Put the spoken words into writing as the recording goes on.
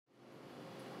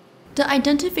The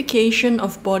identification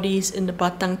of bodies in the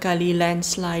Batang Kali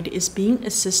landslide is being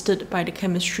assisted by the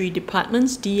Chemistry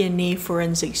Department's DNA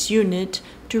Forensics Unit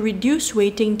to reduce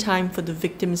waiting time for the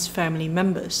victims' family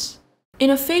members. In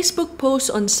a Facebook post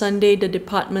on Sunday, the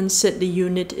department said the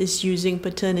unit is using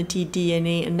paternity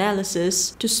DNA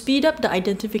analysis to speed up the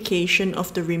identification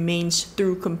of the remains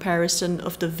through comparison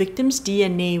of the victims'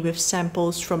 DNA with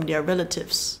samples from their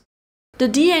relatives. The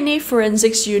DNA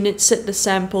Forensics Unit said the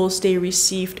samples they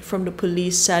received from the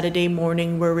police Saturday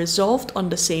morning were resolved on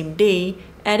the same day,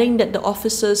 adding that the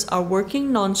officers are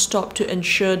working non-stop to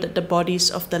ensure that the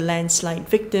bodies of the landslide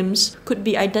victims could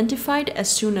be identified as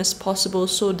soon as possible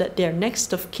so that their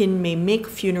next of kin may make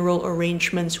funeral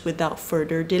arrangements without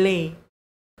further delay.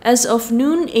 As of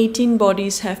noon, 18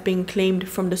 bodies have been claimed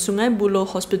from the Sungai Buloh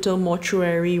Hospital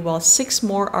mortuary, while 6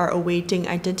 more are awaiting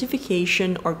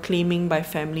identification or claiming by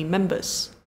family members.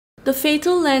 The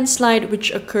fatal landslide, which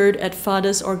occurred at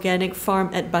Father's Organic Farm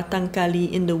at Batang Kali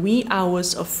in the wee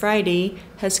hours of Friday,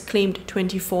 has claimed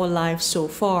 24 lives so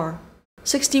far.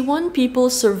 61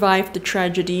 people survived the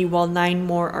tragedy while 9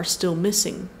 more are still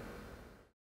missing.